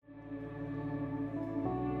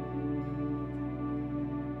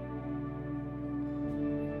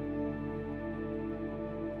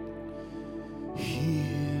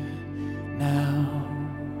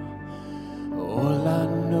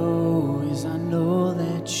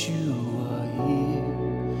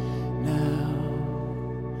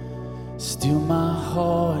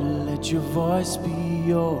voice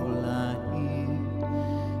be all I hear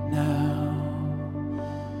now.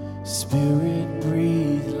 Spirit,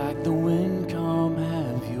 breathe like the wind, come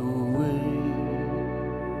have your way.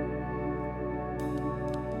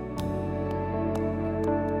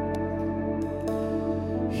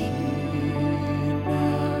 Here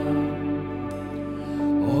now,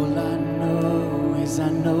 all I know is I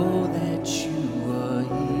know that you are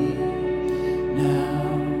here now.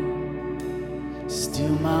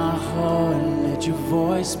 Still my heart, let your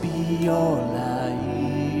voice be all I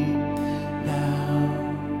hear now.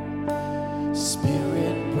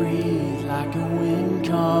 Spirit, breathe like a wind,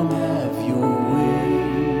 come have your way.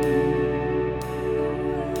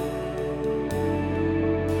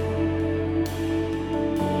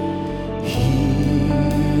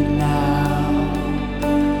 Here now,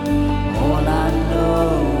 all I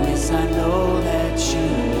know is I know that you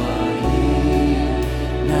are here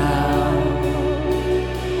now.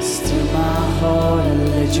 Still my heart, and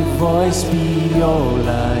let your voice be all I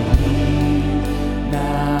hear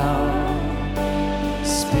now.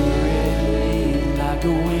 Spirit, lead like a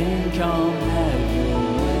wind, come have your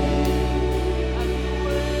way.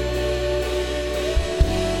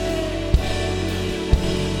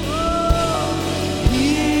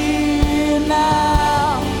 Here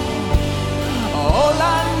now, all I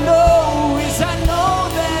know is I know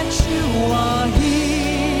that you are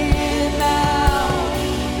here now.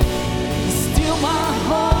 Still my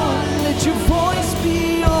heart, let your voice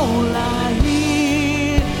be all I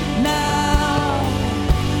hear now.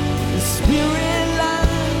 Spirit,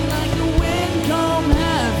 like the wind, come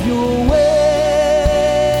have your way.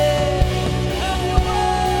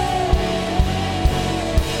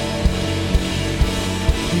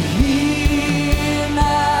 Here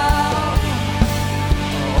now,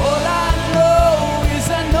 all I know is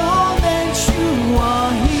I know that you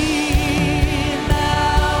are here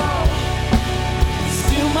now.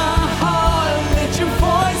 Still my heart, let your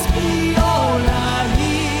voice be all I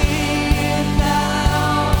hear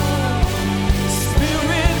now.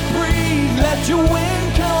 Spirit, breathe, let your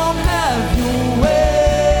wind come have your way.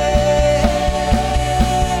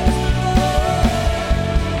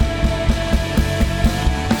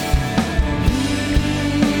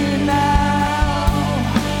 Here now,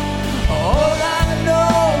 all I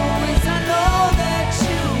know is I know that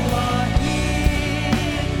you are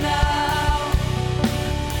here now.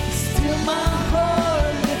 Still my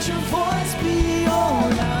heart, let your voice be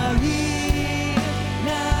all I hear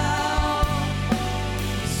now.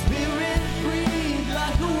 Spirit, breathe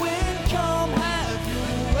like a wind, come have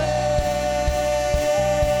your way.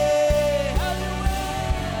 Have your way.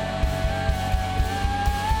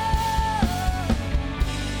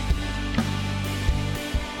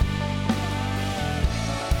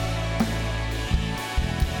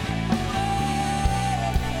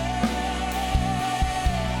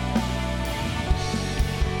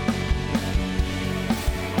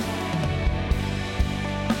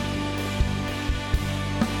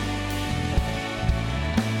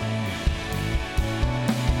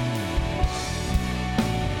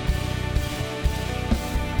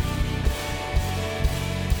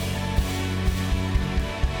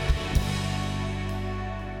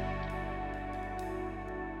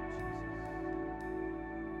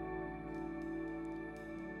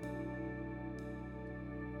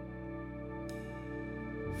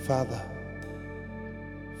 Father,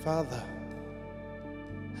 Father,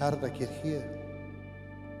 how did I get here?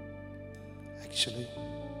 Actually,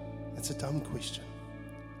 that's a dumb question.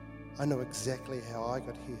 I know exactly how I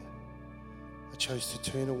got here. I chose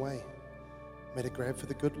to turn away, made a grab for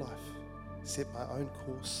the good life, set my own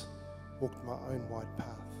course, walked my own wide path.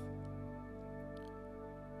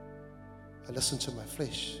 I listened to my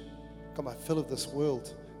flesh, got my fill of this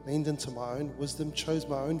world, leaned into my own wisdom, chose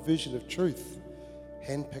my own version of truth,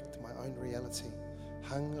 handpicked my own reality,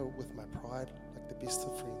 hung with my pride like the best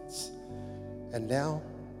of friends. And now,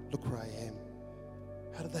 look where I am.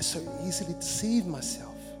 How did I so easily deceive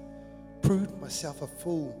myself? Proved myself a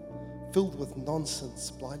fool, filled with nonsense,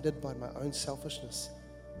 blinded by my own selfishness,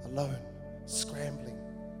 alone, scrambling,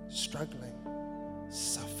 struggling,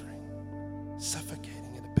 suffering,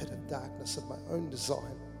 suffocating in a pit of darkness of my own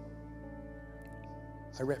design.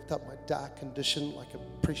 I wrapped up my dark condition like a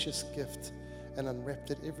precious gift and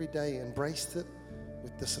unwrapped it every day, embraced it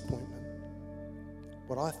with disappointment.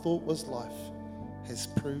 What I thought was life has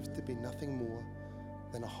proved to be nothing more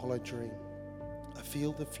than a hollow dream, a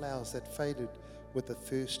field of flowers that faded with the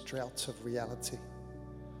first droughts of reality.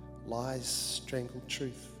 Lies strangled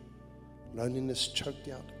truth, loneliness choked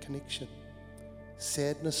out connection,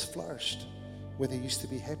 sadness flourished where there used to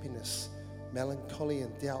be happiness, melancholy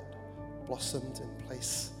and doubt blossomed in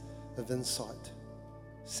place of insight.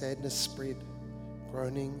 Sadness spread,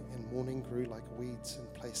 groaning and mourning grew like weeds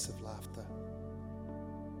in place of laughter.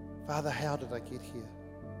 Father, how did I get here?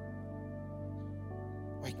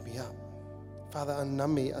 Wake me up. Father,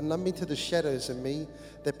 unnumb me to the shadows in me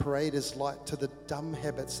that parade as light, to the dumb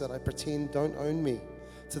habits that I pretend don't own me,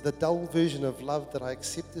 to the dull version of love that I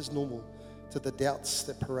accept as normal, to the doubts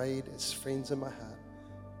that parade as friends in my heart,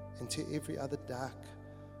 and to every other dark,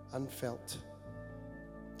 unfelt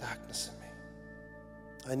darkness in me.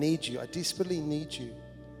 I need you. I desperately need you.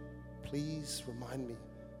 Please remind me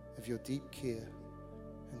of your deep care,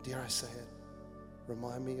 and dare I say it,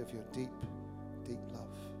 remind me of your deep, deep love.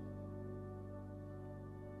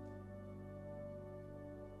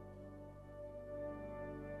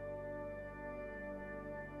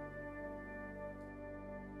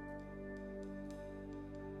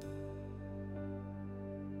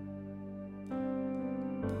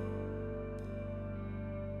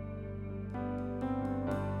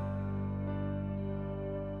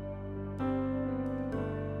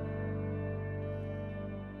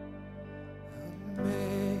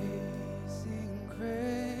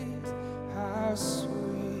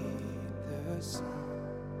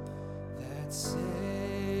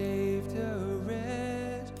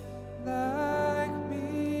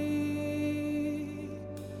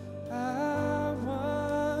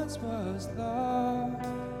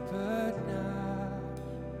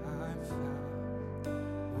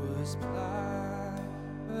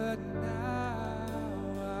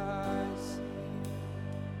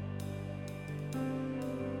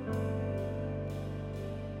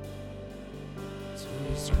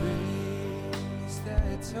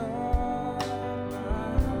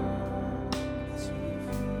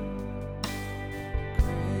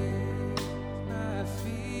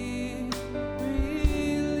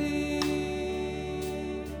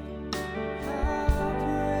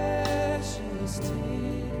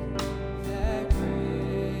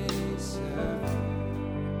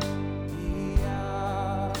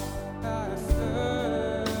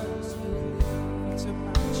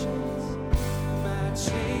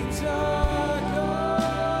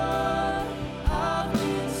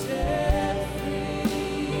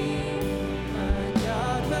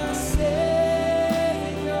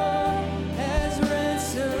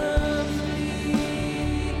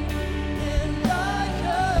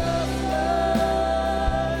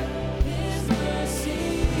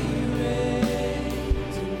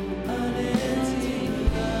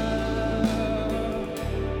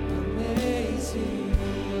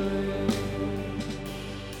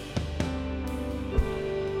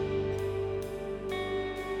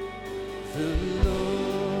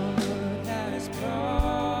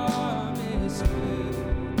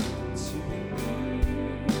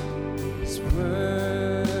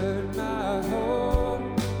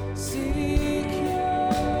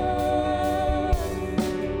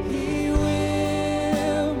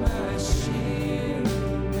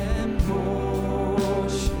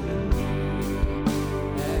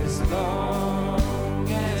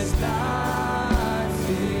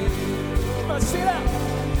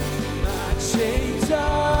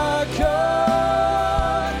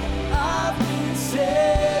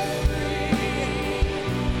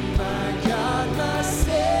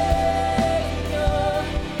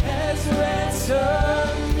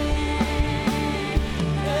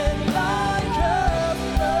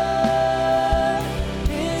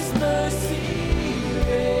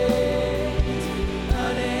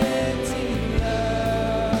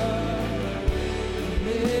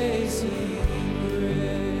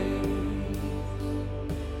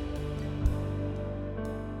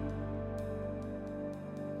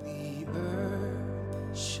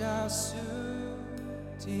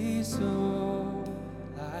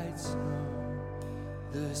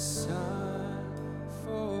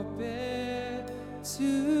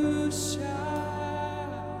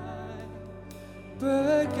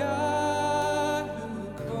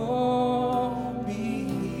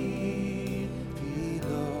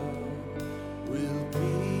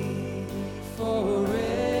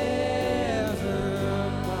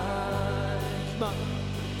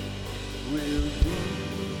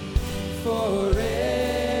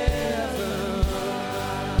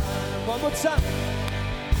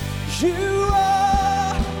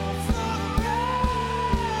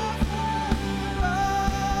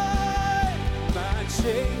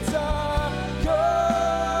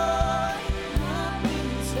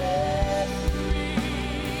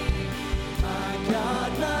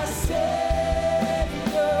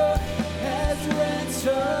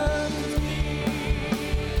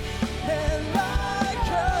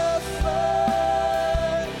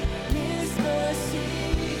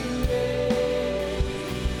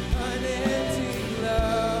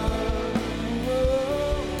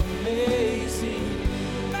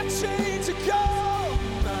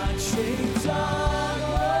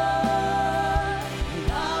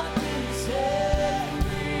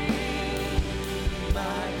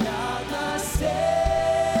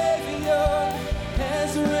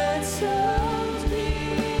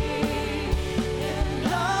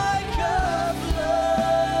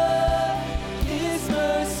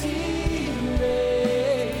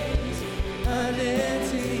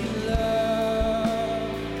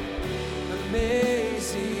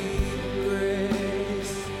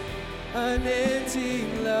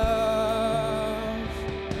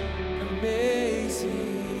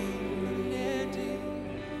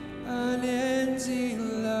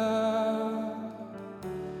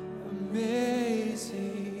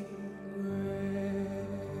 Amazing grace.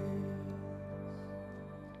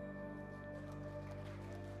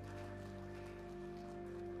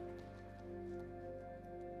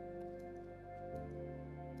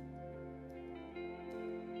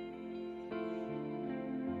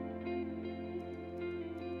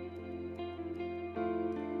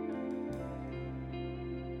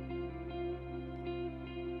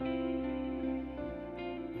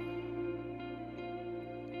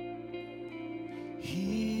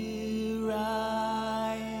 Here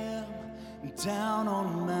I am, down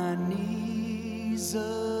on my knees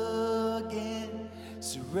again,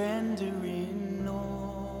 surrendering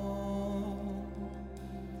all,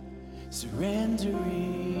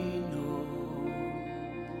 surrendering all.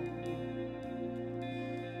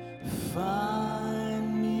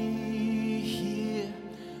 Find me here,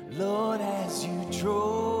 Lord, as you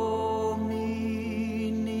draw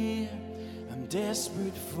me near. I'm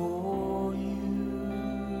desperate for you.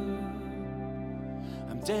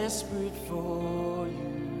 Desperate for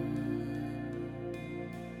you.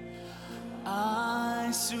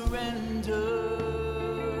 I surrender.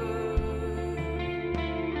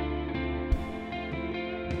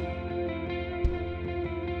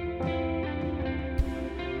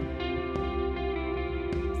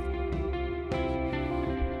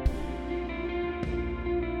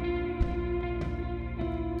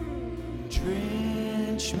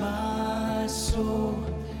 Drench my soul,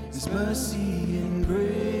 His mercy and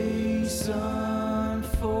grace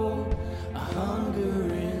unfold. A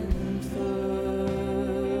hunger and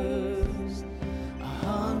thirst, a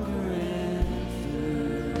hunger and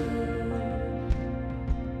thirst.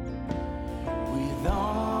 With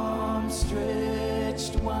arms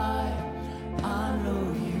stretched wide, I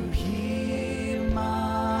know you hear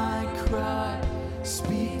my cry.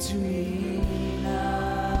 Speak to me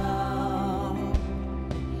now.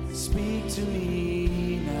 Speak to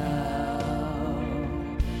me now.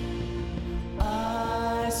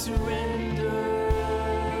 I surrender.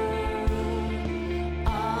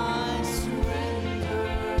 I surrender.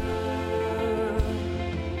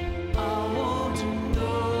 I want to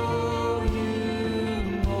know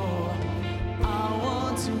you more. I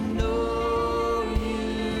want to know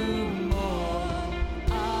you more.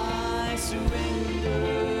 I surrender.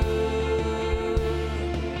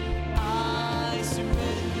 I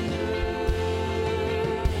surrender.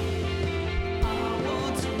 I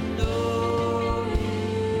want to know you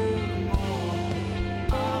more.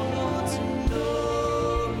 I want to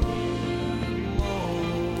know you more.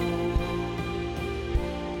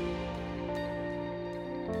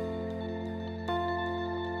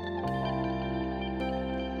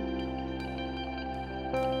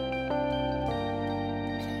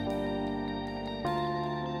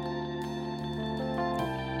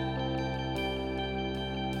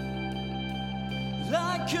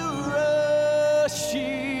 Like a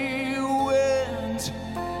rushing wind,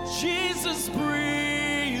 Jesus,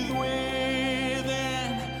 breathe within.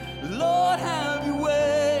 Lord, have your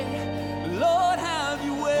way. Lord, have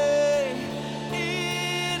your way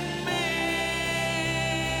in me.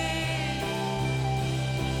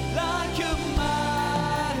 Like a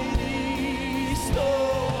mighty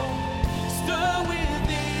storm, stir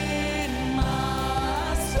within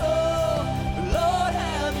my soul. Lord,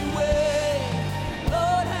 have your way.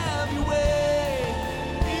 Lord, have your way.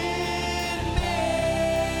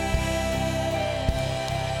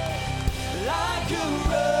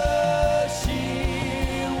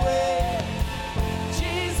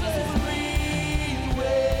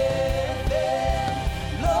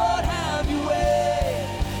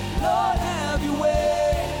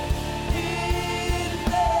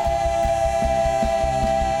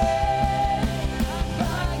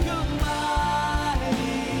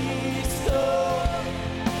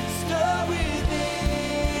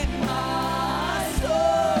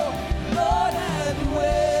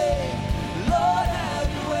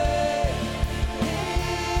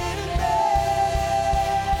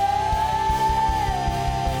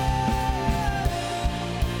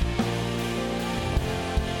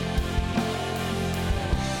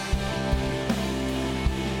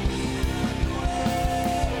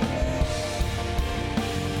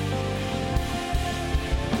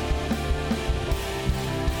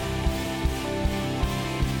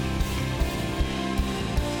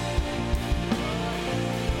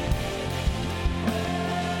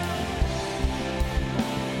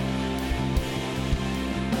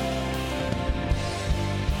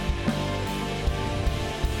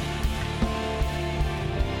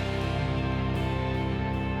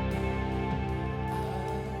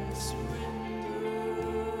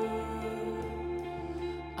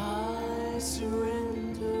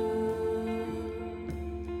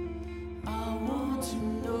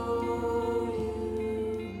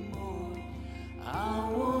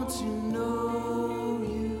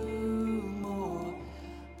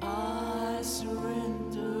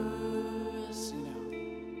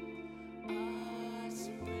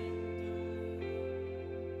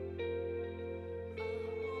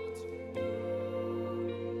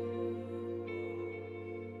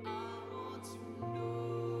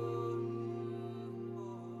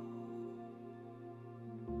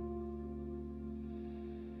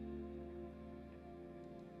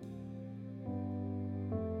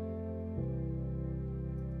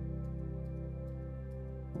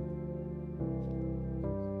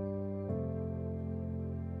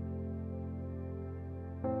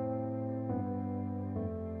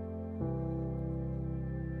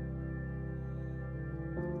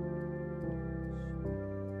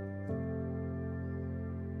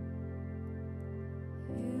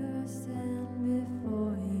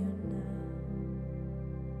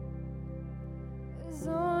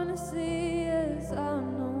 honestly as I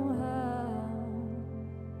know how,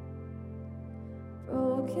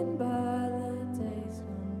 broken by the days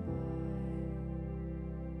gone by.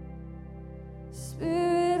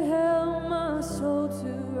 Spirit help my soul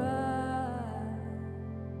to rise.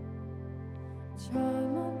 Try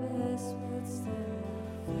my best but still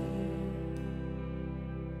fail.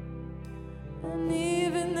 And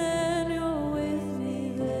even then you're with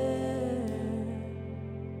me there.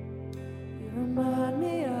 You remind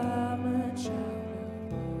me I'm a child of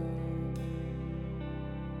God.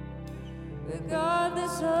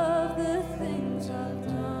 Regardless of the things I've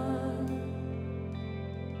done,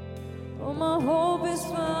 all my hope is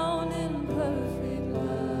found in perfect love.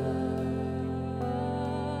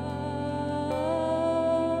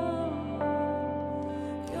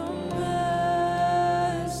 Your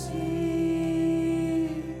mercy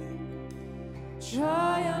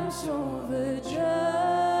triumphs over judgment.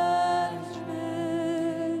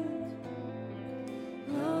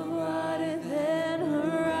 Love wider than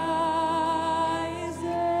horizon,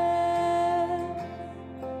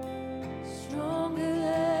 stronger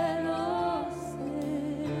than all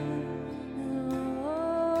sin.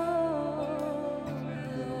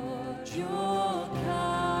 Lord, your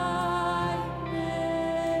kindness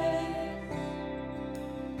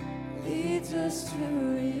leads us to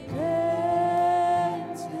repentance,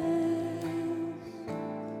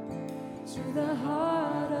 to the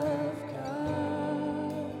heart of God.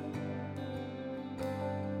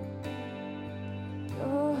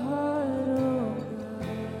 Your heart, oh God,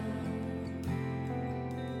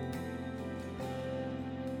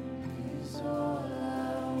 is all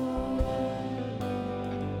I want.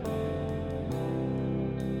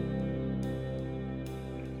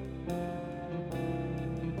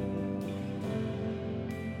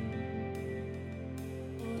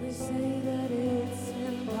 Oh, they say that it's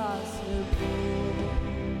impossible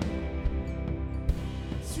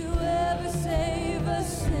to ever save a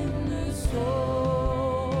sinner's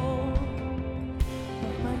soul.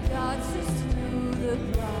 But my God says to the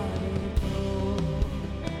prodigal,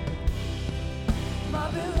 my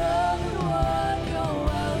beloved one, you're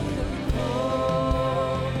welcome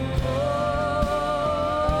home.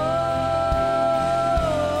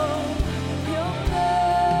 Your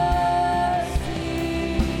mercy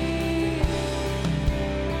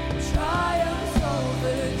triumphs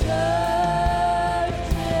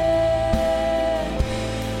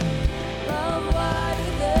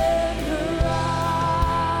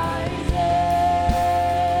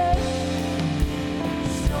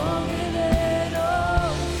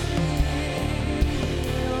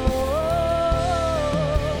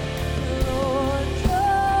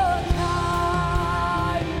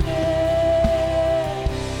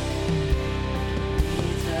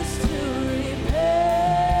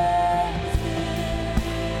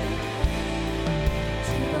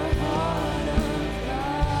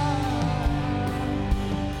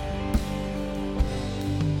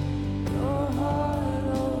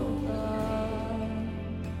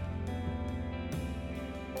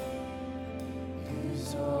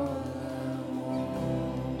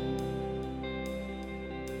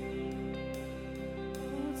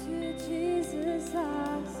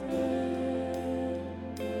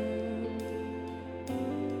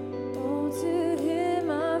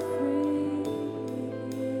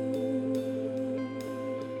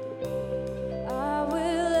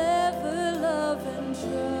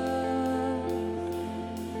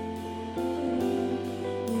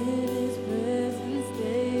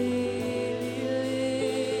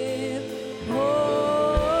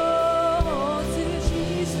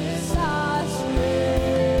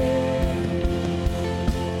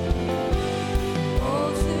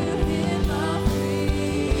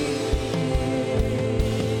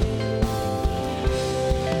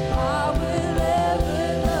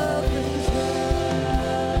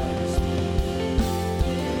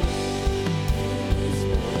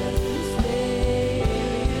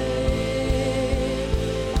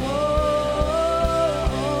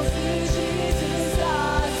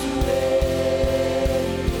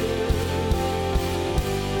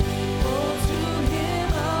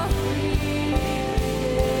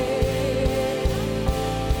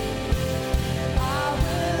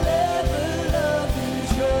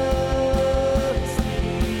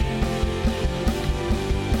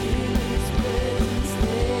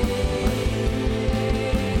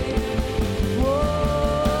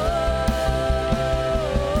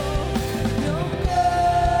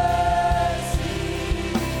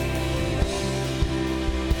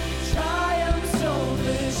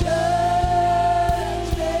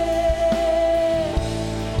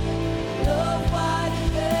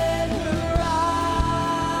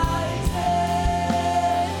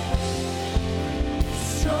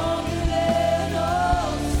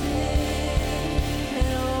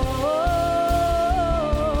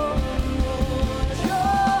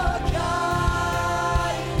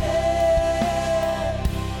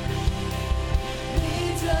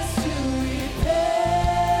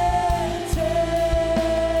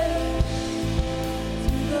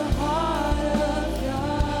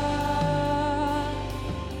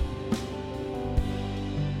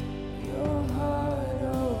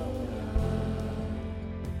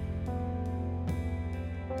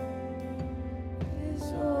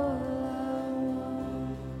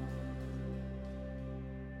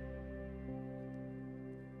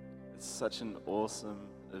such an awesome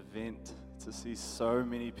event to see so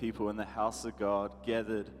many people in the house of God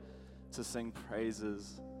gathered to sing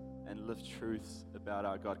praises and lift truths about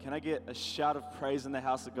our God. Can I get a shout of praise in the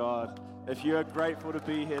house of God if you are grateful to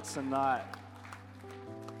be here tonight?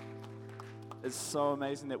 It's so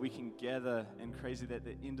amazing that we can gather, and crazy that at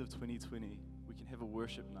the end of 2020 we can have a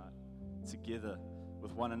worship night together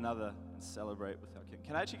with one another and celebrate with our King.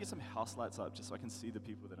 Can I actually get some house lights up just so I can see the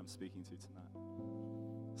people that I'm speaking to tonight?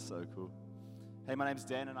 So cool. Hey, my name's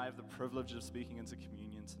Dan, and I have the privilege of speaking into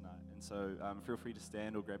communion tonight. And so feel free to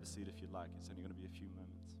stand or grab a seat if you'd like. It's only going to be a few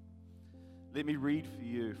moments. Let me read for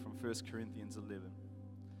you from 1 Corinthians 11.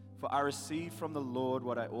 For I received from the Lord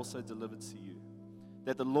what I also delivered to you,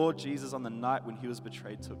 that the Lord Jesus on the night when he was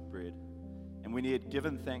betrayed took bread, and when he had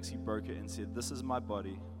given thanks he broke it and said, "This is my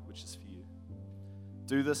body, which is for you.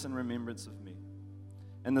 Do this in remembrance of me."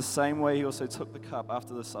 In the same way he also took the cup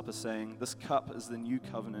after the supper, saying, "This cup is the new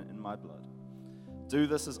covenant in my blood. Do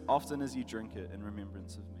this as often as you drink it in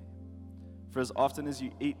remembrance of me. For as often as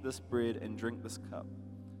you eat this bread and drink this cup,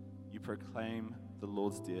 you proclaim the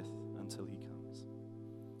Lord's death until he comes."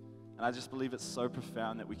 And I just believe it's so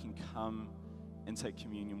profound that we can come and take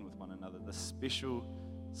communion with one another, the special,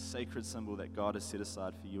 sacred symbol that God has set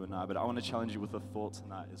aside for you and I. But I want to challenge you with a thought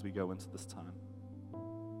tonight as we go into this time.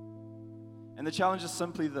 And the challenge is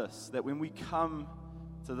simply this, that when we come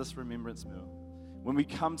to this remembrance meal, when we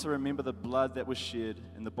come to remember the blood that was shed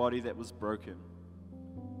and the body that was broken,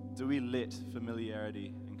 do we let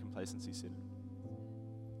familiarity and complacency set in?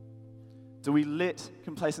 Do we let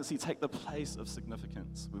complacency take the place of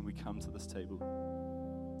significance when we come to this table?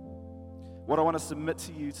 What I want to submit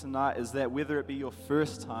to you tonight is that whether it be your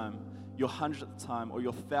first time, your 100th time, or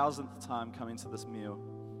your 1,000th time coming to this meal,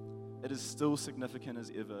 it is still significant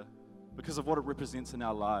as ever because of what it represents in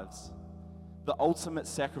our lives. The ultimate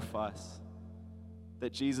sacrifice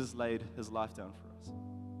that Jesus laid his life down for us.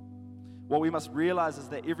 What we must realize is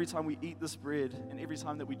that every time we eat this bread and every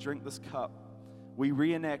time that we drink this cup, we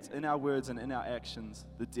reenact in our words and in our actions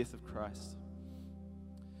the death of Christ.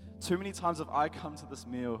 Too many times have I come to this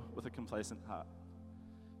meal with a complacent heart.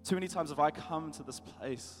 Too many times have I come to this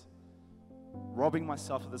place robbing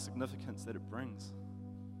myself of the significance that it brings.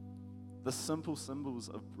 The simple symbols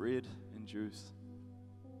of bread and juice.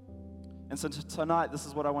 And so tonight, this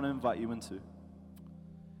is what I want to invite you into.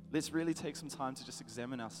 Let's really take some time to just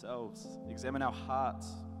examine ourselves, examine our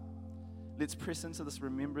hearts. Let's press into this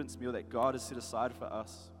remembrance meal that God has set aside for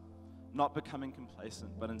us, not becoming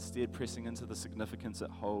complacent, but instead pressing into the significance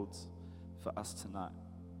it holds for us tonight.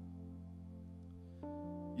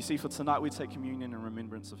 You see, for tonight we take communion in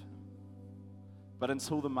remembrance of him. But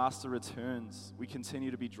until the Master returns, we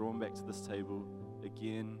continue to be drawn back to this table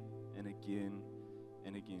again and again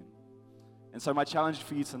and again. And so my challenge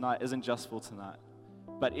for you tonight isn't just for tonight,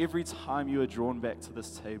 but every time you are drawn back to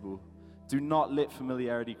this table, do not let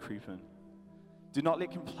familiarity creep in. Do not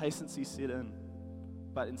let complacency set in,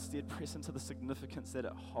 but instead press into the significance that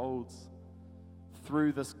it holds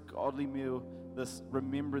through this godly meal, this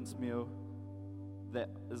remembrance meal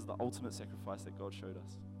that is the ultimate sacrifice that God showed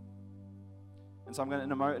us. And so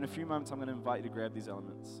in a few moments, I'm going to invite you to grab these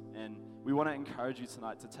elements. And we want to encourage you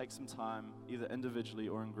tonight to take some time, either individually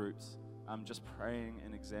or in groups, just praying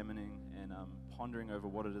and examining and pondering over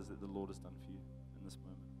what it is that the Lord has done for you in this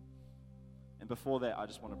moment. And before that, I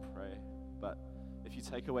just want to pray. But if you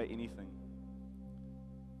take away anything,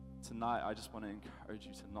 tonight I just want to encourage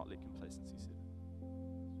you to not let complacency set in.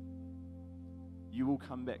 You will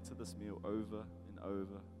come back to this meal over and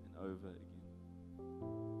over and over again.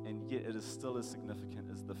 And yet it is still as significant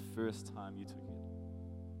as the first time you took it.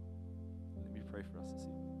 Let me pray for us this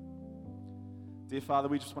evening. Dear Father,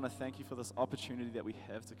 we just want to thank you for this opportunity that we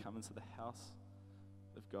have to come into the house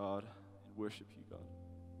of God and worship you, God.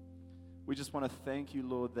 We just want to thank you,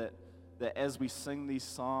 Lord, that as we sing these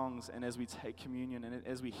songs and as we take communion and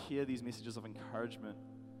as we hear these messages of encouragement,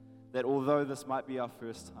 that although this might be our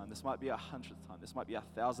first time, this might be our 100th time, this might be our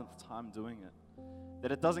 1,000th time doing it,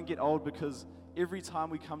 that it doesn't get old because every time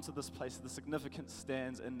we come to this place, the significance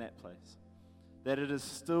stands in that place. That it is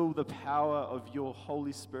still the power of your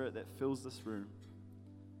Holy Spirit that fills this room,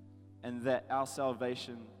 and that our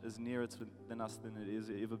salvation is nearer than us than it has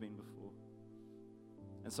ever been before.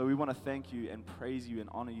 And so we want to thank you and praise you and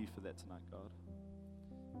honor you for that tonight, God.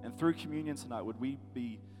 And through communion tonight, would we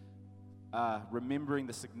be remembering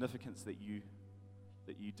the significance that you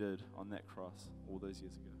did on that cross all those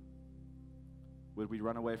years ago? Would we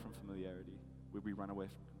run away from familiarity? Would we run away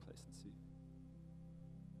from complacency?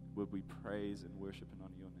 Would we praise and worship and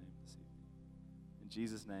honor your name this evening? In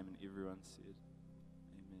Jesus' name, and everyone said,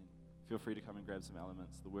 amen. Feel free to come and grab some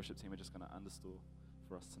elements. The worship team are just going to understore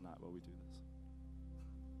for us tonight while we do this.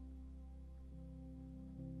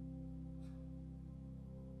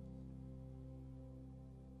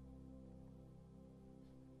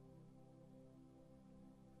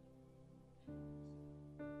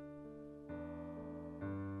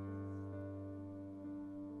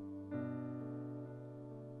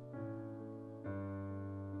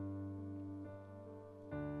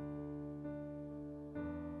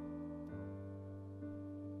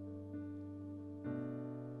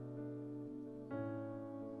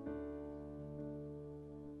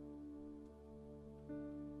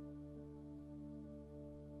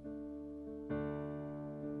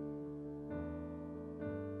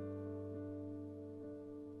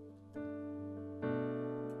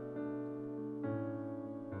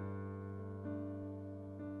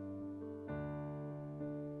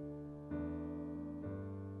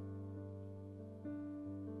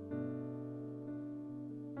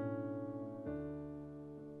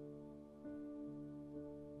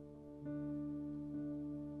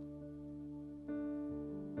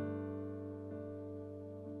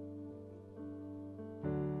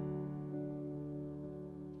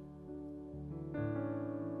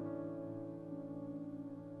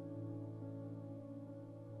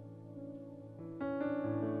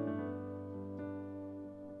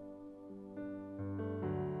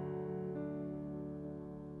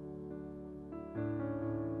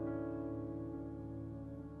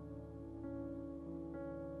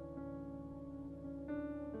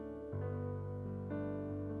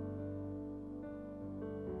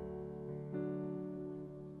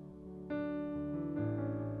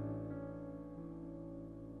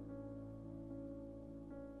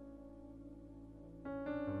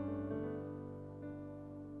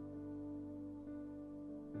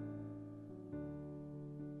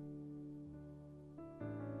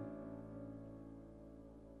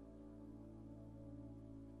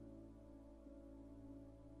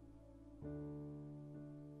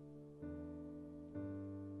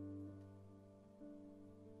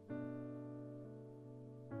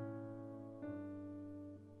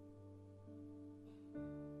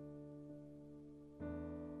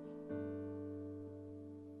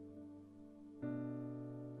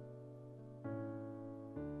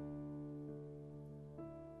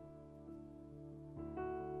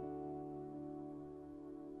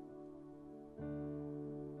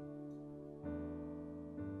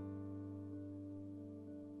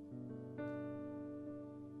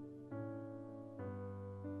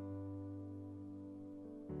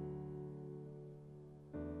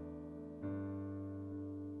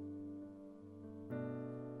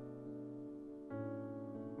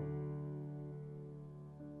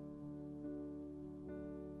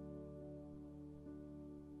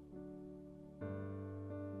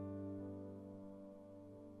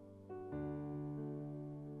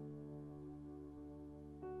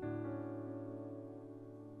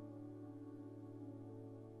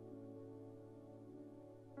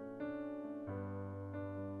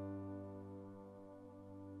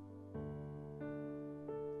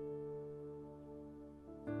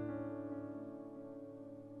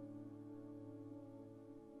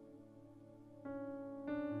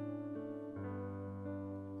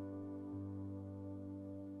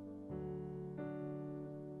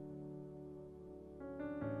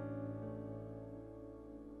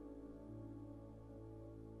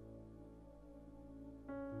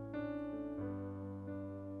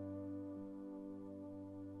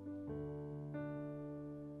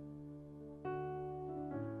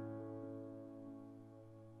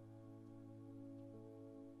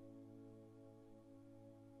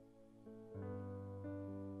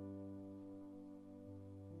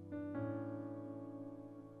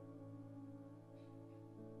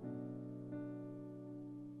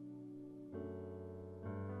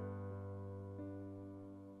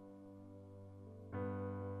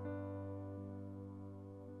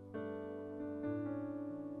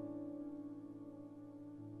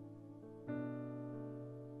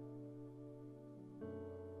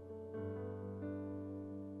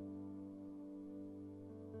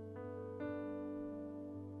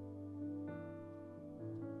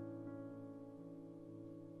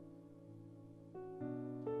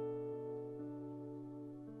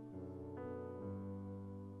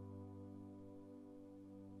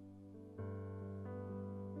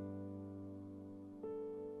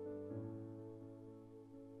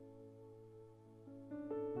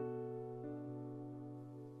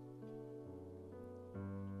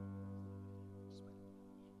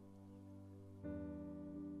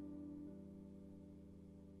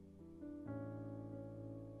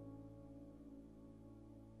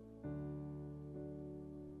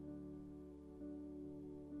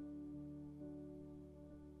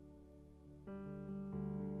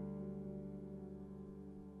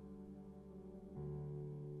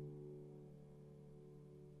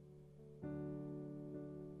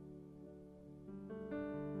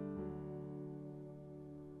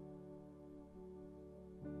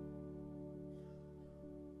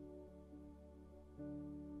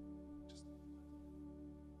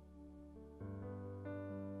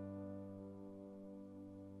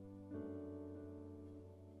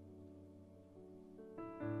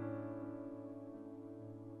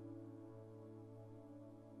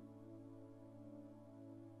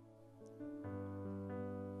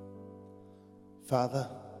 Father,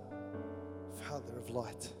 Father of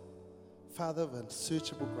light, Father of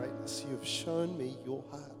unsearchable greatness, you have shown me your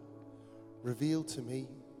heart, revealed to me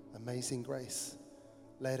amazing grace,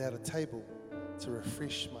 laid out a table to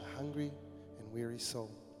refresh my hungry and weary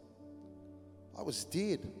soul. I was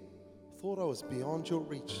dead, thought I was beyond your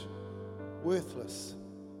reach, worthless,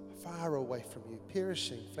 far away from you,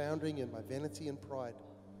 perishing, floundering in my vanity and pride,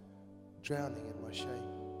 drowning in my shame.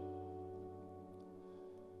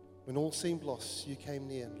 When all seemed lost, you came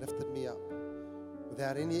near and lifted me up.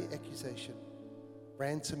 Without any accusation,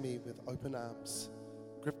 ran to me with open arms,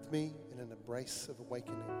 gripped me in an embrace of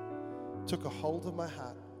awakening, took a hold of my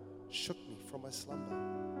heart, shook me from my slumber,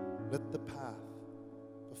 lit the path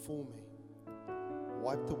before me,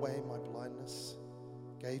 wiped away my blindness,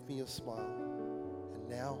 gave me your smile, and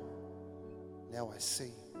now I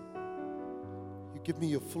see. You give me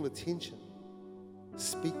your full attention,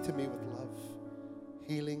 speak to me with love,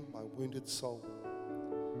 healing my wounded soul.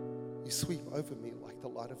 You sweep over me like the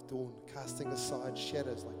light of dawn, casting aside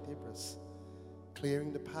shadows like Deborah's,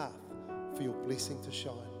 clearing the path for your blessing to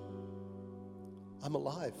shine. I'm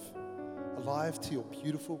alive, alive to your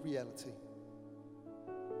beautiful reality.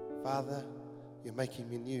 Father, you're making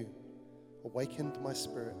me new, awakened my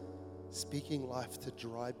spirit, speaking life to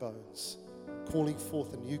dry bones, calling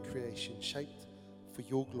forth a new creation shaped for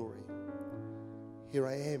your glory. Here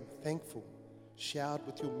I am, thankful, showered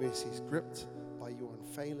with your mercies, gripped by your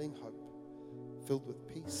unfailing hope, filled with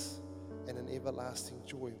peace and an everlasting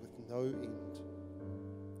joy with no end.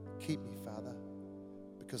 Keep me, Father,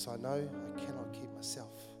 because I know I cannot keep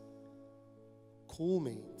myself. Call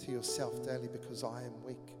me to yourself daily because I am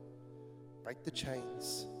weak. Break the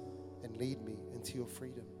chains and lead me into your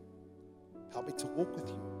freedom. Help me to walk with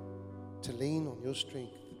you, to lean on your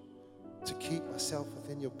strength, to keep myself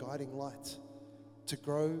within your guiding light, to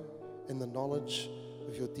grow in the knowledge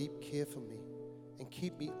of your deep care for me, and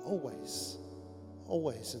keep me always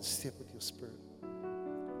in step with your Spirit.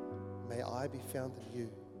 May I be found in you,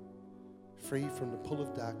 free from the pull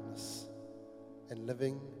of darkness and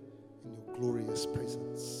living in your glorious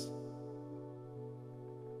presence.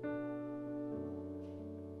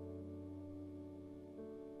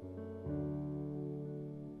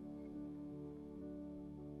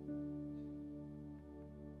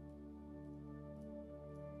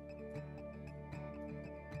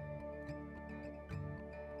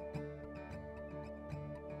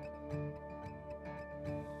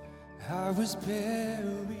 I was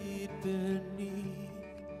buried beneath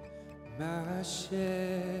my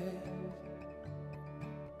shed.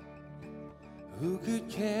 Who could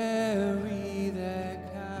carry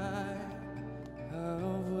that kind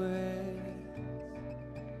of weight?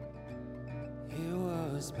 It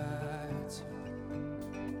was my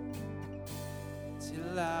turn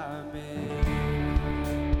till I met you.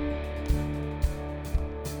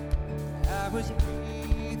 I was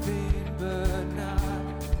breathing but not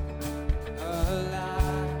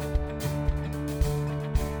alive.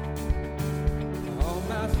 All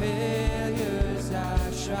my failures I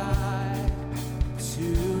tried to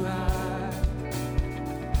hide.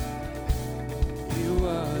 It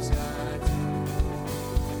was my turn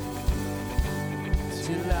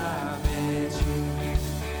till I met you.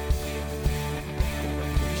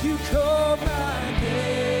 You called my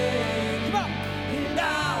name, come on, and I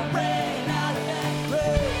ran out of that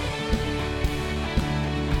grave.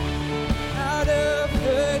 Out of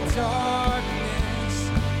the darkness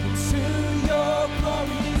into your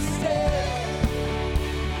glorious day.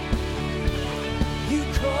 You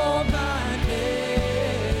called my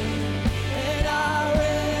name, and I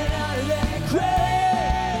ran out of that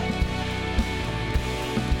grave.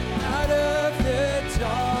 Out of the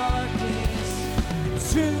darkness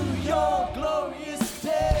into your glorious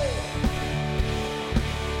day.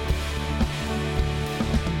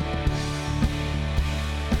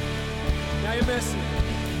 Now your mercy.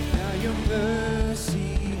 Now your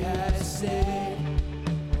mercy has saved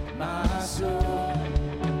my soul.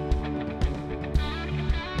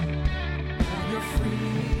 Now your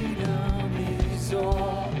freedom is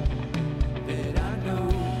all that I know.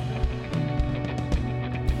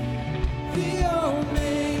 The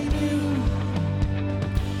only knew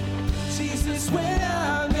Jesus when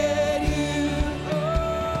I met you. Oh,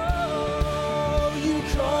 you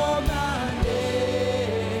called my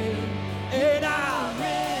name, and I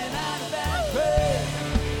ran out of that grave.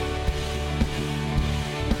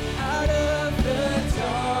 Out of the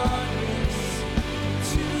darkness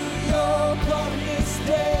to your glorious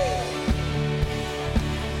day.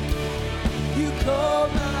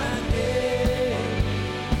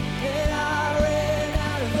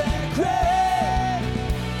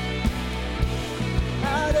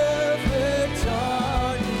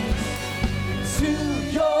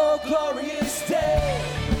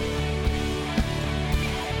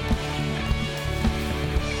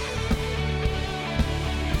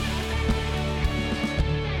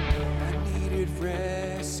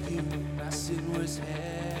 was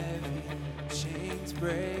heavy, chains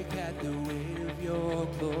break at the weight of your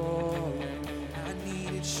glory. I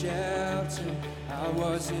needed shelter, I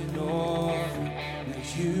was an orphan,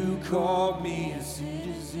 but you called me a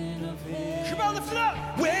citizen of heaven. Come on, lift it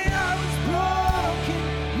up! When I was broken,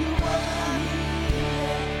 you were my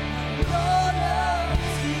healer. Your love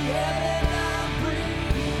is the air that I'm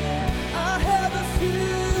breathing. I have a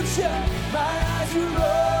future, my eyes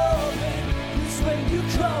are open. It's when you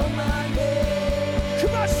call my name.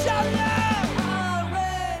 Come on, shout it out! I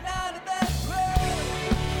ran out of that grave,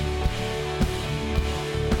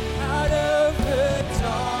 out of the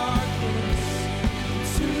darkness,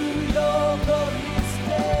 to your glorious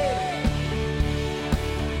day.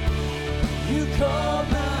 You called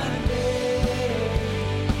my name,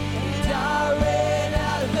 and I ran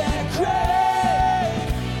out of that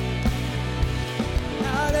grave,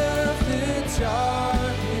 out of the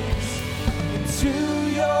darkness, into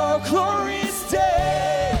your glorious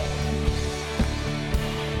day.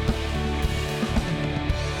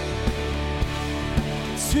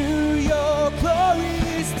 To your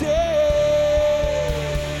glorious day.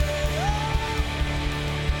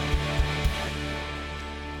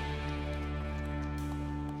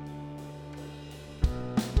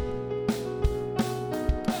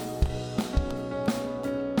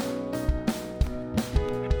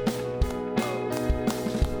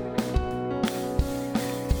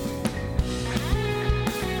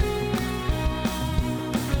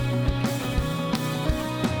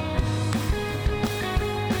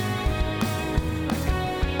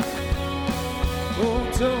 Oh,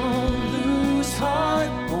 don't lose heart,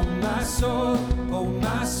 oh my soul, oh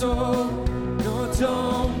my soul. No,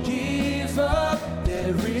 don't give up.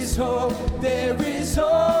 There is hope, there is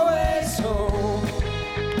always hope.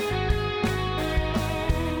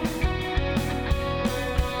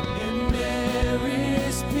 And there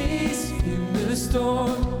is peace in the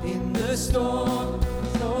storm, in the storm.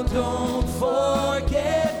 So don't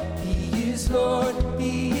forget, He is Lord of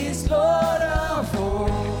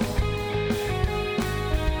all.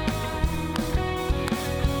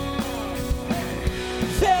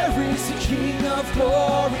 There is a King of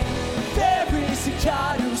glory, there is a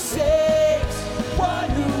God who saves, one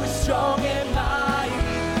who is strong and mighty,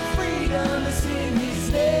 freedom is in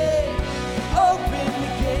His name. Open the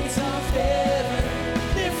gates of heaven,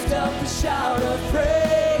 lift up a shout of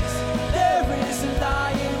praise. There is a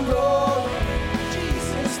lion roaring,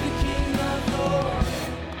 Jesus the King of glory.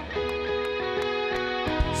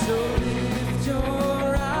 So lift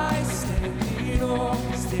your eyes, stand in awe,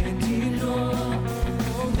 stand in awe.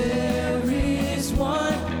 There is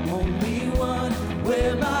one, only one,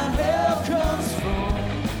 where my help comes from.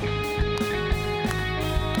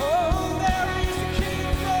 Oh, there is a King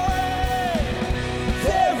of glory.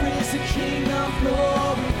 There is a King of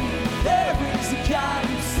glory. There is a God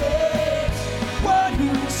who saves, one who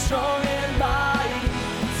is strong and mighty.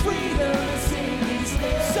 Freedom is in His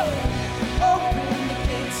name. So open the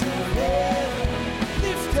gates of heaven,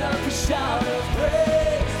 lift up a shout of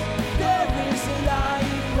praise. There is a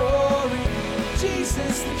lion roaring,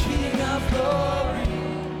 Jesus the King of glory.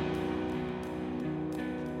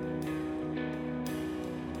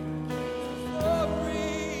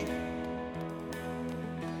 Glory.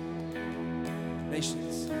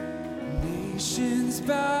 Nations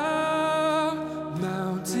bow,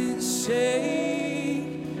 mountains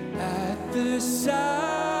shake at the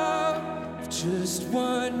sound of just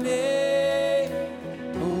one name.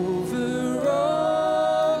 Over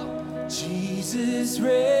all, Jesus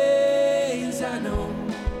reigns. I know.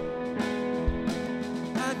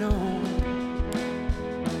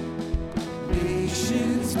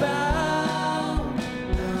 Nations bow,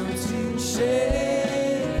 mountains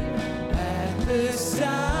shake at the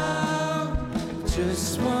sound of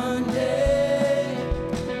just one name.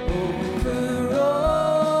 Over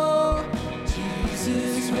all,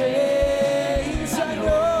 Jesus reigns. I know.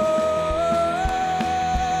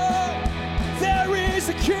 There is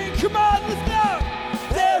a King. Come on, let's go.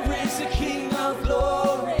 There is a King of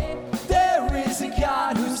glory. There is a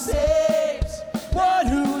God who saves, one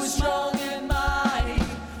who is strong and mighty.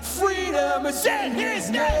 Freedom is in His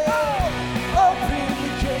name. Open the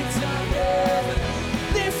gates of heaven,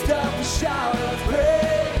 lift up a shout of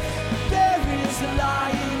praise. There is a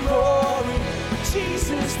lion roaring,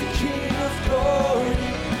 Jesus the King of glory.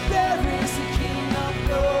 There is a King of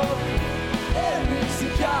glory. There is a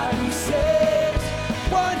God who saves,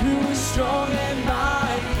 one who is strong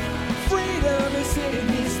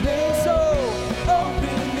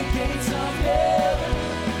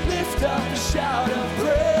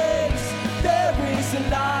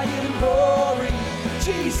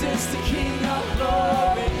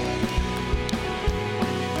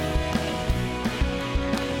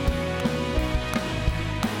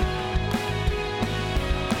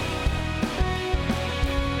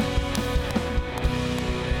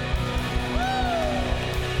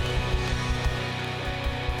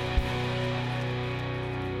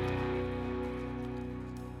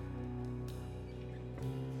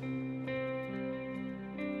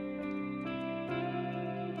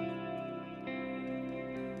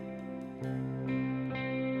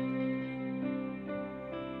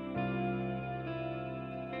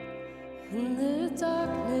In the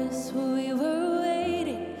darkness we were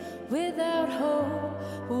waiting, without hope,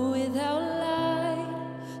 without light,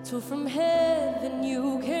 till from heaven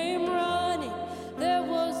you came running. There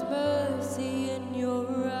was mercy in your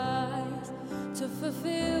eyes, to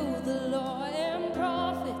fulfill the law and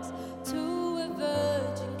prophets. To a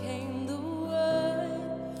virgin came the word,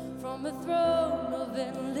 from a throne of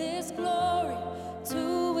endless glory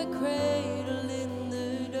to a cradle in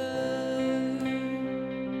the dirt.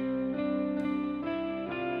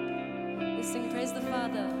 We sing praise the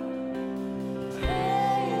Father.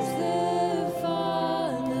 Praise the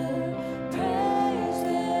Father, praise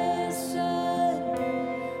the Son,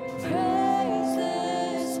 praise the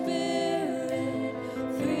Spirit,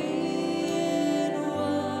 three in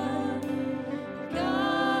one.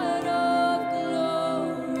 God of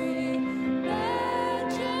glory,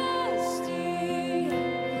 majesty,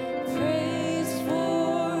 praise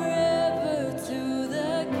forever to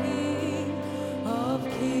the King of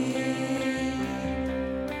Kings.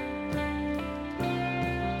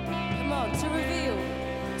 Come on, to reveal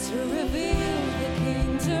the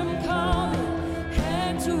kingdom coming,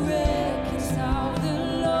 and to reconcile the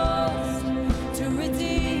lost, to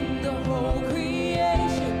redeem the whole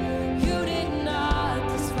creation. You did not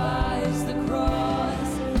despise the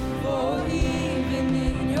cross, for even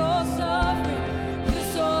in your suffering, you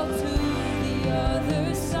saw to the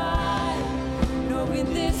other side, knowing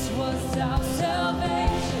this was our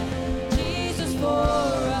salvation. Jesus, for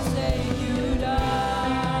our sake you died.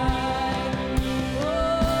 Oh,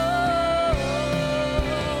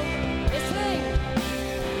 let's sing.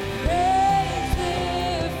 Praise the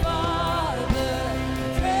Father,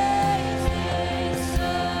 praise the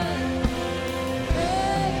Son,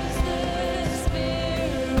 praise the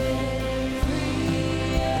Spirit, three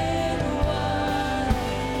in one.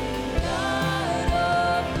 God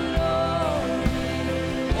of glory,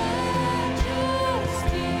 majesty,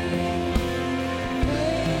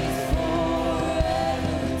 praise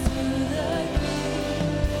forever to the King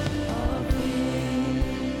of Kings.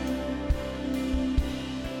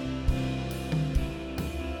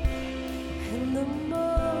 In the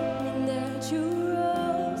morning that you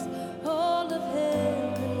rose, all of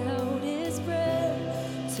heaven held his breath,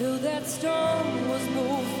 till that storm was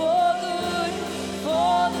moved for good,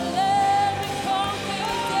 for the land we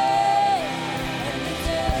conquered death, and the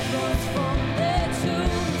dead rose from their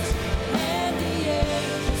tombs, and the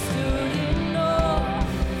angels stood in awe,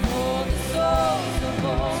 for the souls of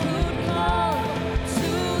all who'd come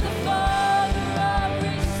to the Father of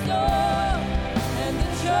restore. And the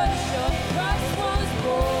church of Christ was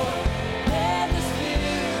born, and the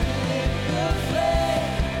Spirit lit the flame.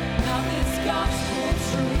 Now this gospel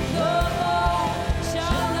truth of all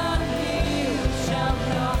shall not kneel, shall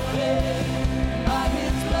not fade. By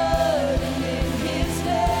His blood and in His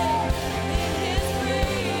death, in His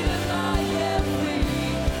freedom I am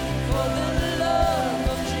free. For the love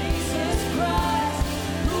of Jesus Christ,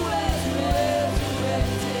 who has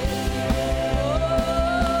resurrected me.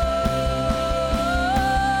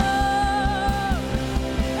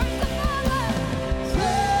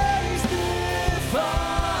 Praise the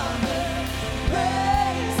Father,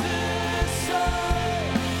 praise the Son,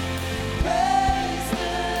 praise the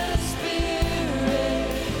Spirit,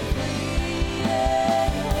 three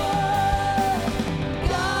in one.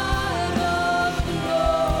 God of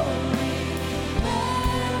glory,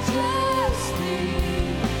 majesty,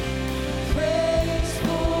 praise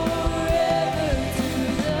forever to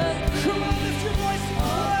the King.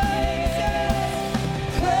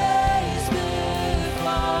 Praise the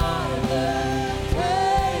Father,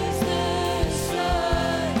 praise the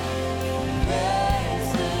Son, praise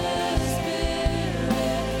the Spirit,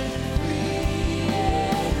 three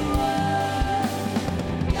in one.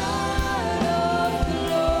 God of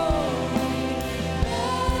glory,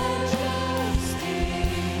 majesty,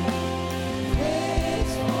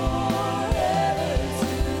 praise forever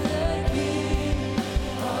to the King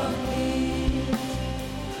of Kings.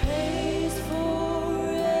 Praise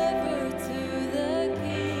forever to the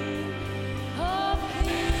King of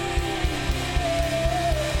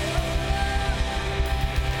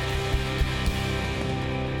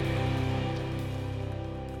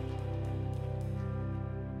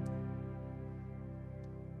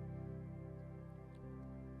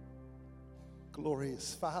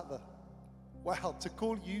Glorious Father. Wow, to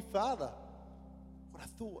call you Father. What a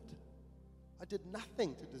thought. I did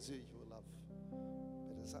nothing to deserve your love.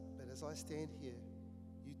 But as I stand here,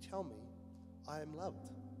 you tell me I am loved.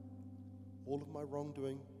 All of my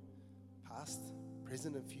wrongdoing, past,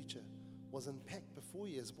 present, and future, was unpacked before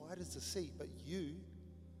you as wide as the sea. But you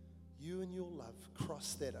and your love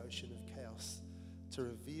crossed that ocean of chaos to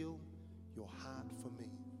reveal your heart for me.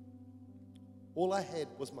 All I had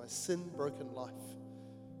was my sin-broken life,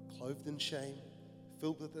 clothed in shame,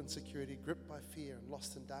 filled with insecurity, gripped by fear and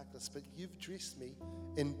lost in darkness. But you've dressed me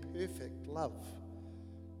in perfect love,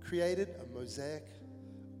 created a mosaic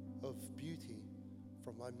of beauty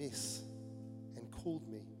from my mess, and called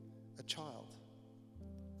me a child.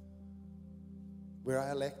 Where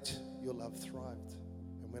I lacked, your love thrived.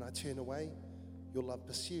 And when I turned away, your love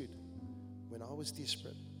pursued. When I was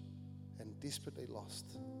desperate and desperately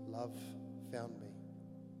lost, love found me.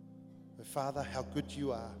 Oh, Father, how good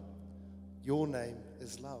you are. Your name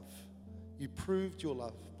is love. You proved your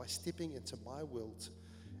love by stepping into my world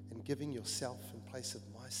and giving yourself in place of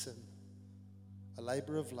my sin. A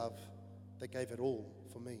labor of love that gave it all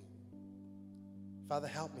for me. Father,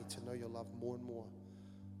 help me to know your love more and more.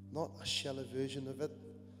 Not a shallow version of it,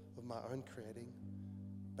 of my own creating,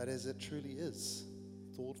 but as it truly is,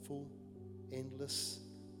 thoughtful, endless,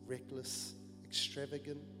 reckless,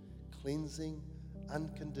 extravagant, cleansing,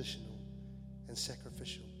 unconditional, and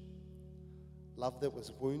sacrificial. Love that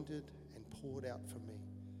was wounded and poured out for me.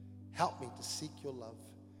 Help me to seek your love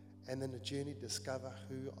and in a journey discover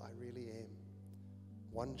who I really am.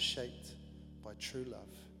 One shaped by true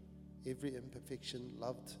love. Every imperfection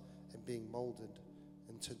loved and being molded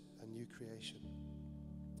into a new creation.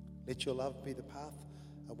 Let your love be the path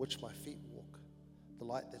on which my feet walk, the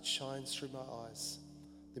light that shines through my eyes,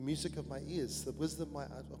 the music of my ears, the wisdom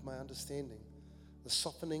of my understanding, the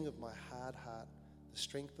softening of my hard heart, the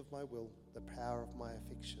strength of my will, the power of my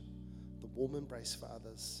affection, the warm embrace for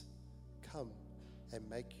others. Come and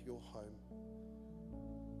make your home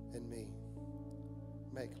in me.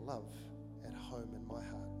 Make love at home in my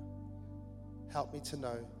heart. Help me to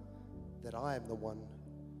know that I am the one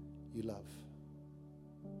you love.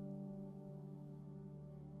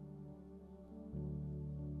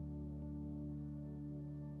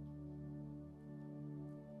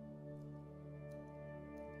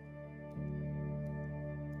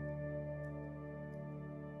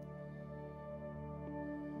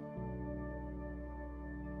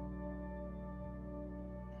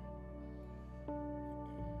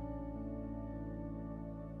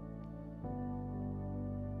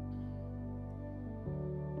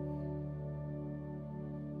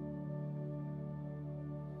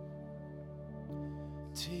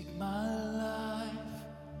 Take my life,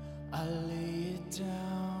 I lay it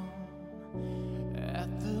down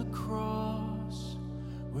at the cross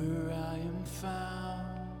where I am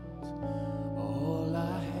found. All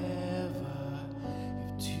I have, I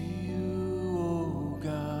give to you, oh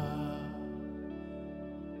God.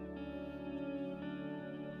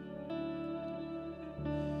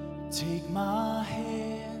 Take my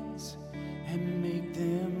hands and make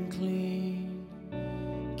them clean.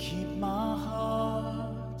 Keep my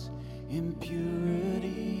heart in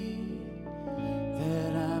purity,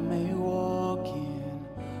 that I may walk in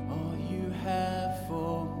all you have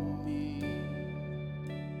for me.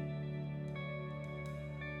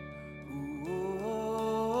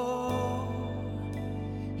 Ooh,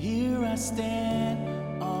 here I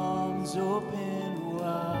stand, arms open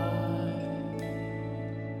wide.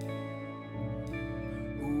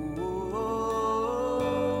 Ooh,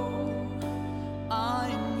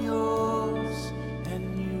 I'm yours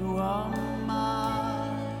and you are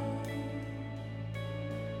mine,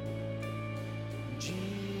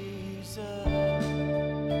 Jesus.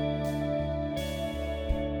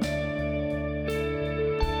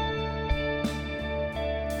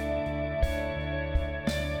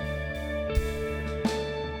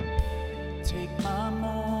 Take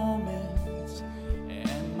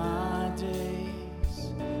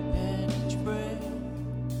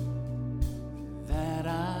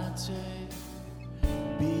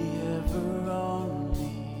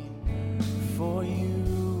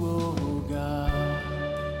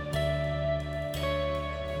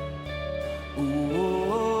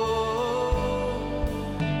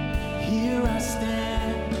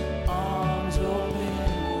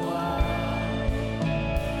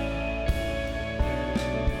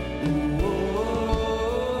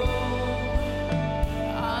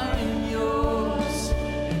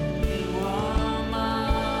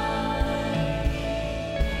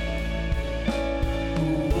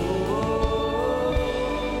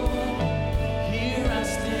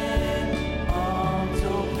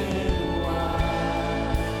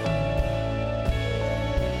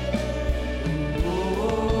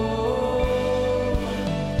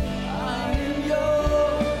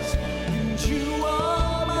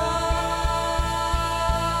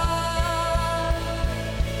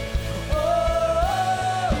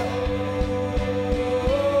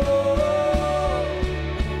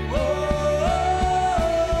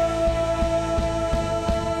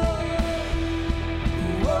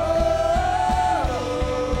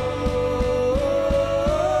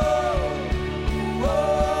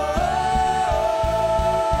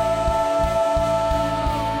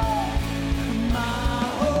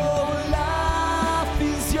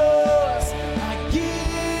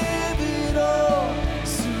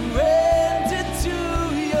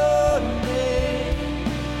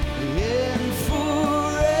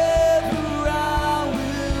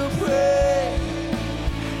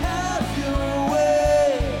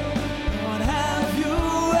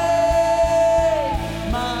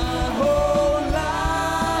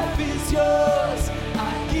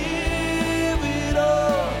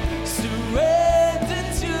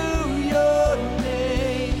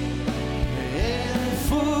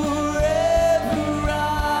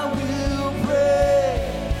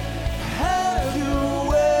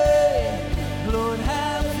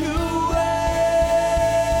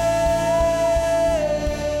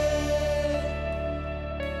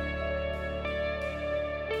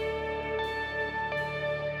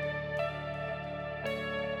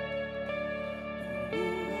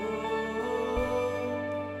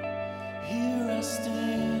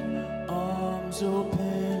arms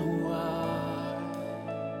open wide.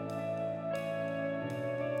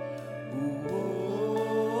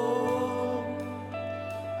 Oh,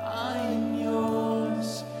 I am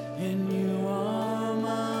yours and you are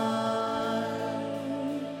mine.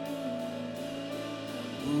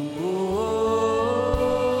 Oh,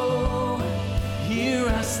 here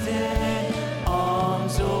I stand,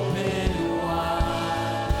 arms open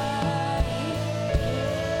wide.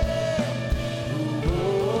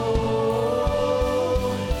 Oh,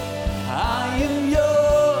 I am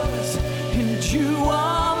yours and you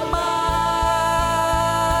are mine.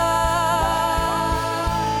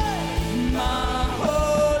 My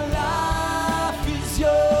whole life is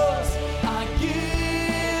yours. I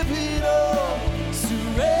give it all,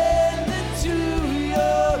 surrender to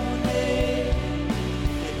your name.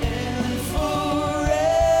 And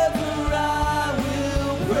forever I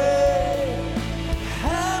will pray.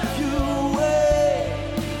 Have your way,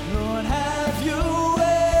 Lord, have your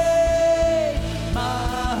way.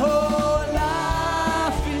 My whole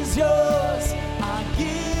life is yours. I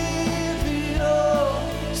give it all,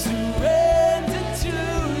 surrender to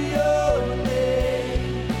your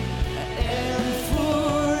name. And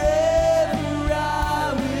forever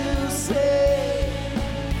I will say,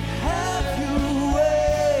 have your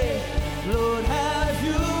way, Lord, have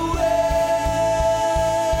your way.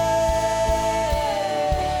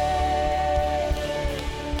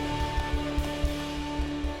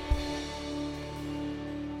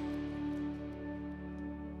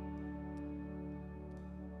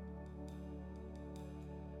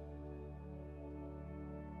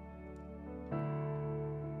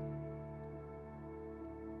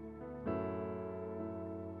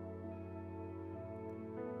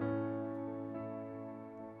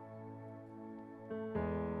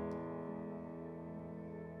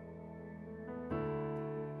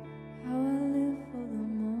 How I live for the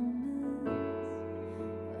moments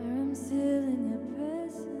where I'm still in your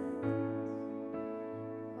presence.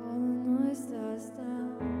 All the noise dies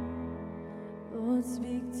down. Lord,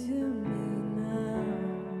 speak to me now.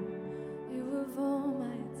 You have all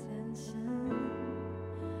my attention.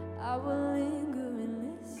 I will linger and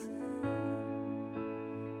listen.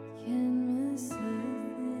 Can't miss a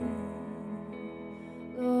thing.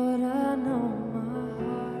 Lord, I know my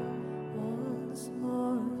heart wants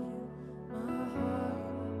more of you. My heart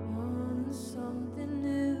wants something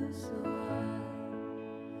new, so I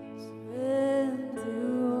surrender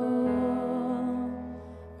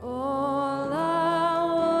all. All I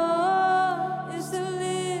want is to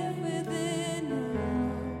live within your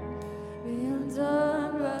love, be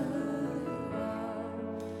undone by who you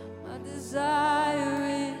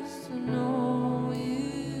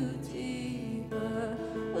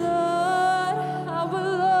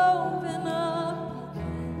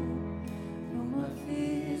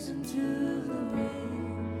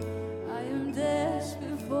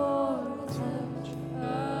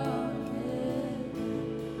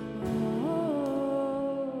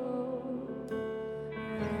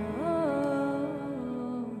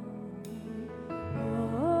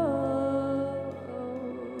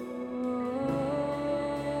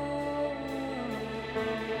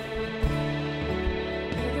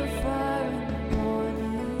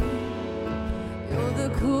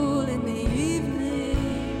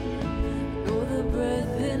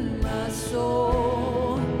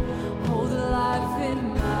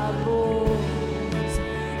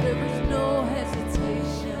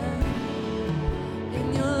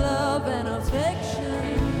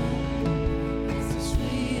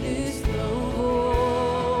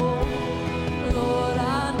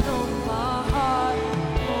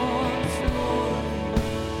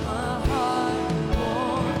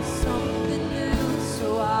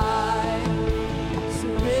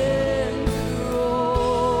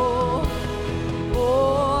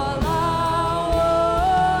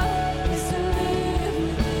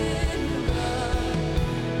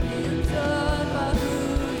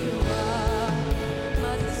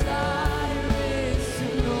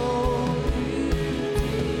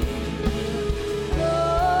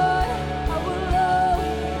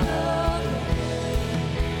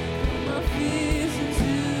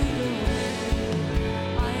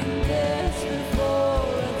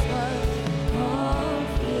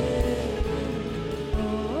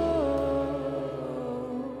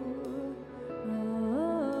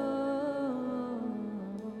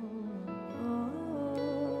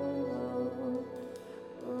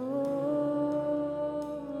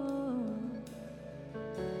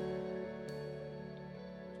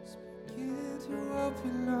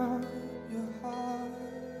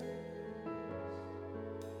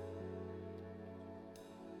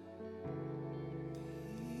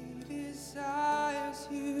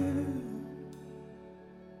loves you.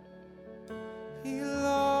 He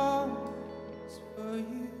longs for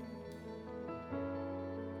you.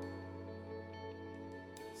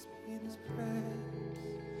 Speak His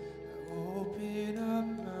praise. I open up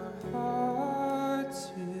my heart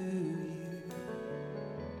to you.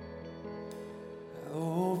 I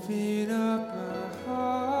open up my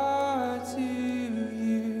heart to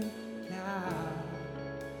you now.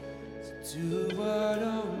 To do what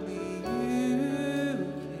only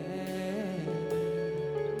you can.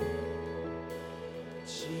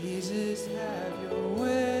 Jesus, have your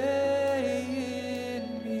way in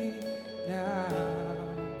me now.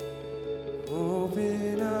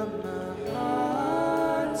 Open up my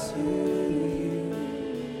heart to you.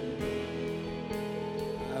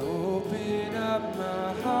 I open up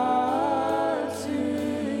my heart to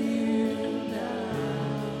you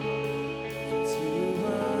now. To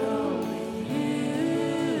what only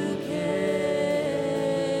you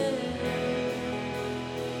can.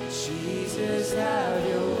 Jesus, have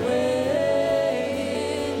your way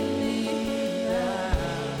in me now.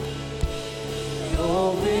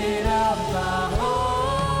 Open up my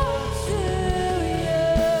heart to you.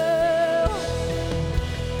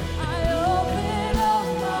 I open up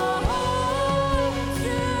my heart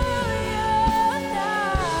to you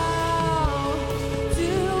now.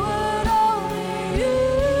 Do what only you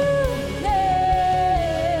can.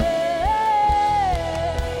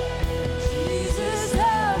 Jesus,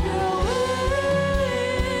 have your way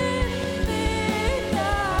in me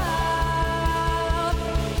now.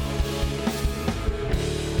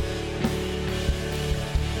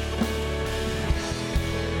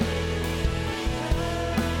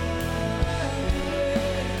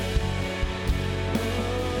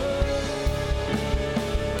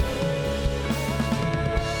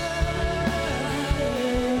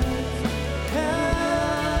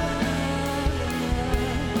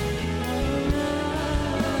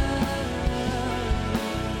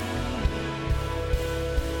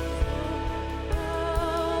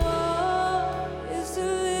 Is to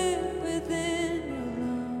live within your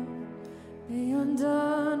love, be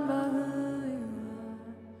undone by who you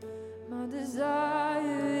are. My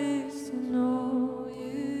desire is to know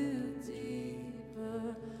you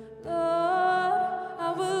deeper. Lord,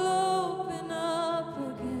 I will open up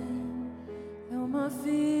again, throw my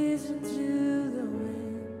fears into the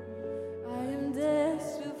wind. I am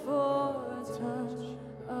desperate for a touch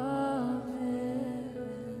of heaven.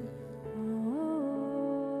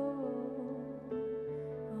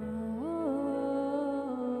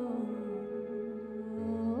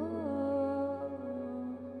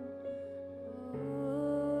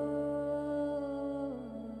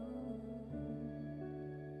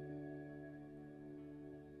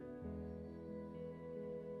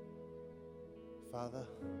 Father,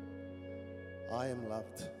 I am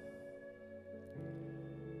loved.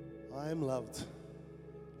 I am loved.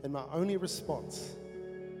 And my only response,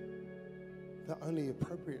 the only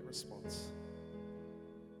appropriate response,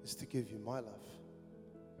 is to give you my love.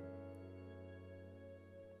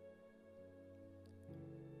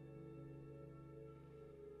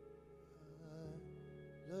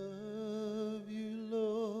 I love you,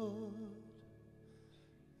 Lord,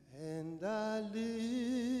 and I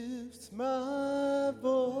lift my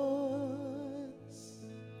voice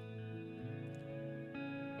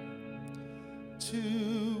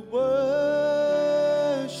to worship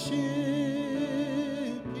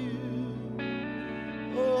you,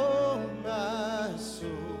 oh my soul,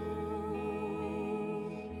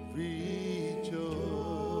 rejoice,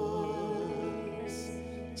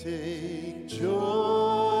 take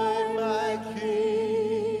joy, my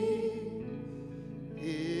King,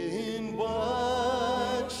 in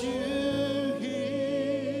what you hear.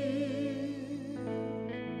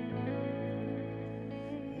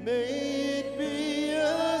 May it be a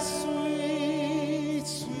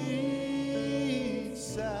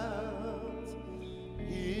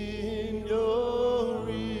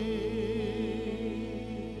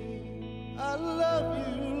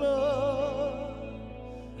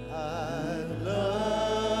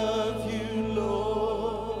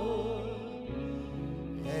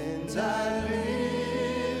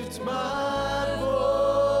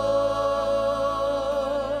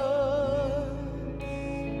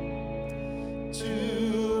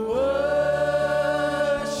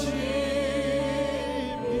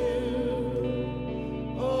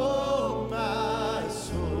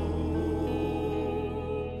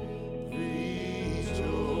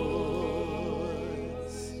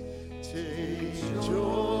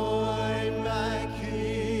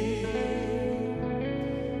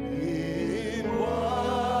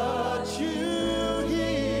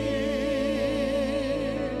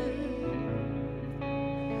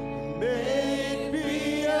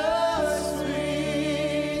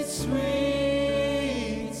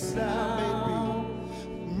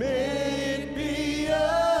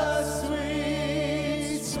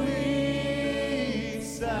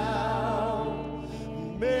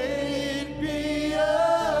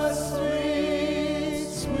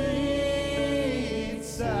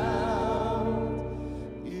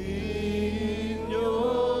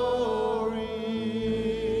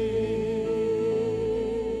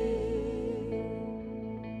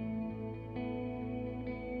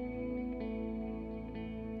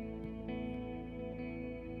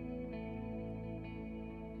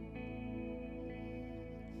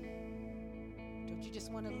you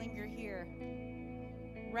just want to linger here,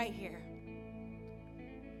 right here.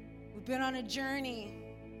 We've been on a journey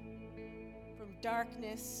from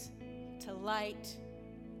darkness to light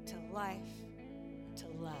to life to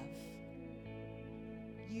love.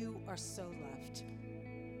 You are so loved.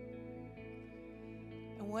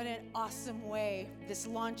 And what an awesome way, this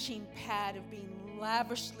launching pad of being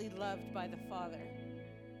lavishly loved by the Father,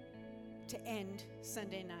 to end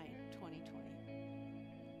Sunday night 2020.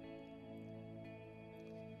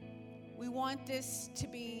 We want this to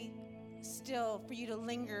be still, for you to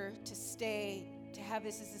linger, to stay, to have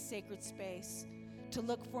this as a sacred space, to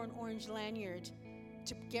look for an orange lanyard,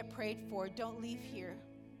 to get prayed for. Don't leave here.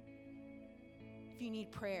 If you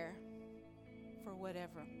need prayer for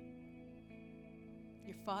whatever,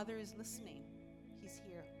 your Father is listening. He's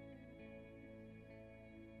here.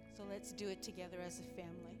 So let's do it together as a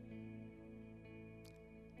family.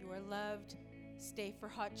 You are loved. Stay for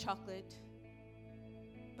hot chocolate,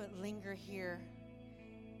 but linger here.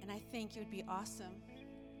 And I think it would be awesome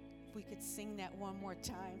if we could sing that one more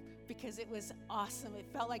time, because it was awesome. It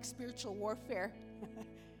felt like spiritual warfare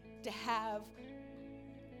to have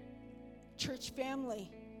church family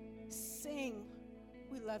sing,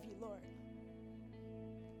 "We love you, Lord."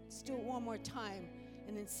 Let's do it one more time,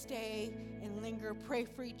 and then stay and linger. Pray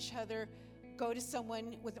for each other. Go to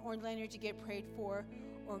someone with an orange lanyard to get prayed for,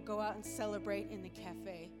 or go out and celebrate in the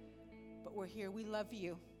cafe. But we're here. We love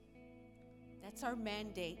you. That's our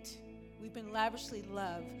mandate. We've been lavishly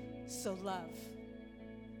loved, so love.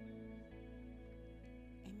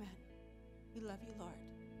 Amen. We love you, Lord.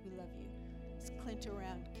 We love you. It's Clint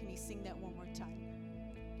around. Can you sing that one more time?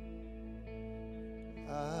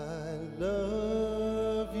 I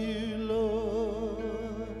love you,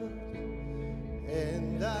 Lord,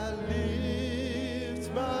 and I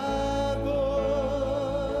lift my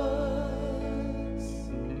voice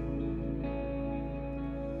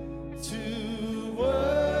to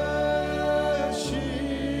worship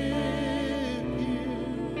you,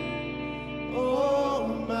 oh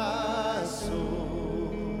my soul,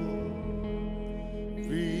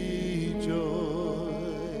 rejoice.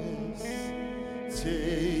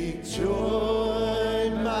 Take joy,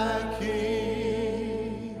 my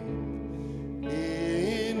King,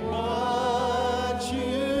 in what you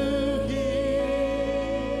hear.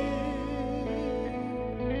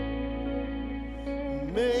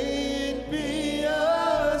 May it be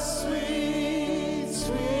a sweet,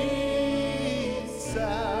 sweet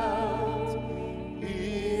sound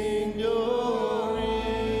in your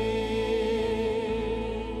ear.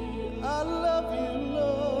 I love you,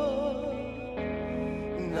 Lord.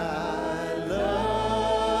 And I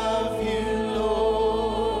love you,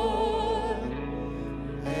 Lord,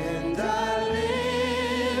 and I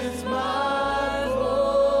lift my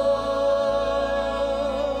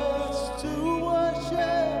voice to worship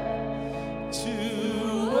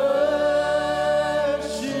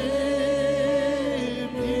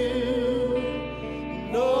you.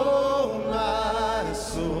 Know my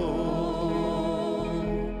soul,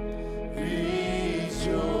 rejoice.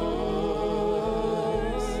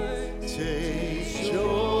 Take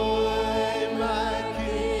joy, my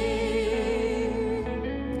King,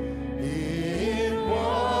 in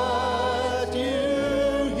what you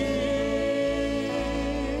hear.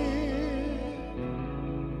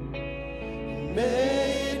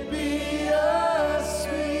 May it be a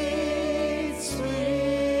sweet,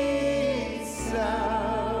 sweet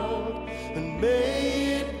sound, and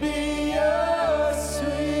may it be a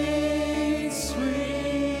sweet,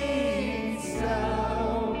 sweet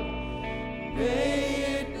sound. May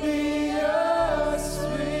it be a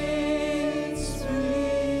sweet,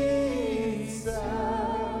 sweet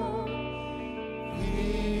sound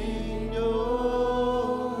in your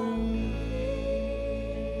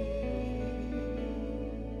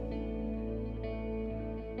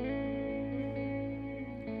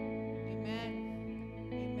Amen.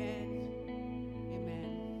 Amen.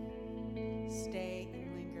 Amen. Stay and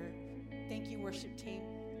linger. Thank you, worship team.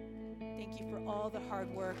 Thank you for all the hard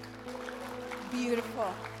work.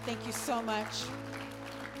 Beautiful. Thank you so much.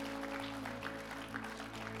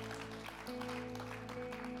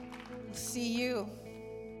 We'll see you,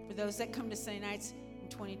 for those that come to Sunday nights in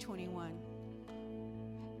 2021.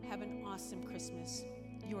 Have an awesome Christmas.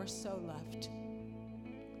 You are so loved.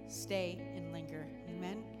 Stay and linger.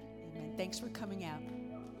 Amen. Amen. Thanks for coming out.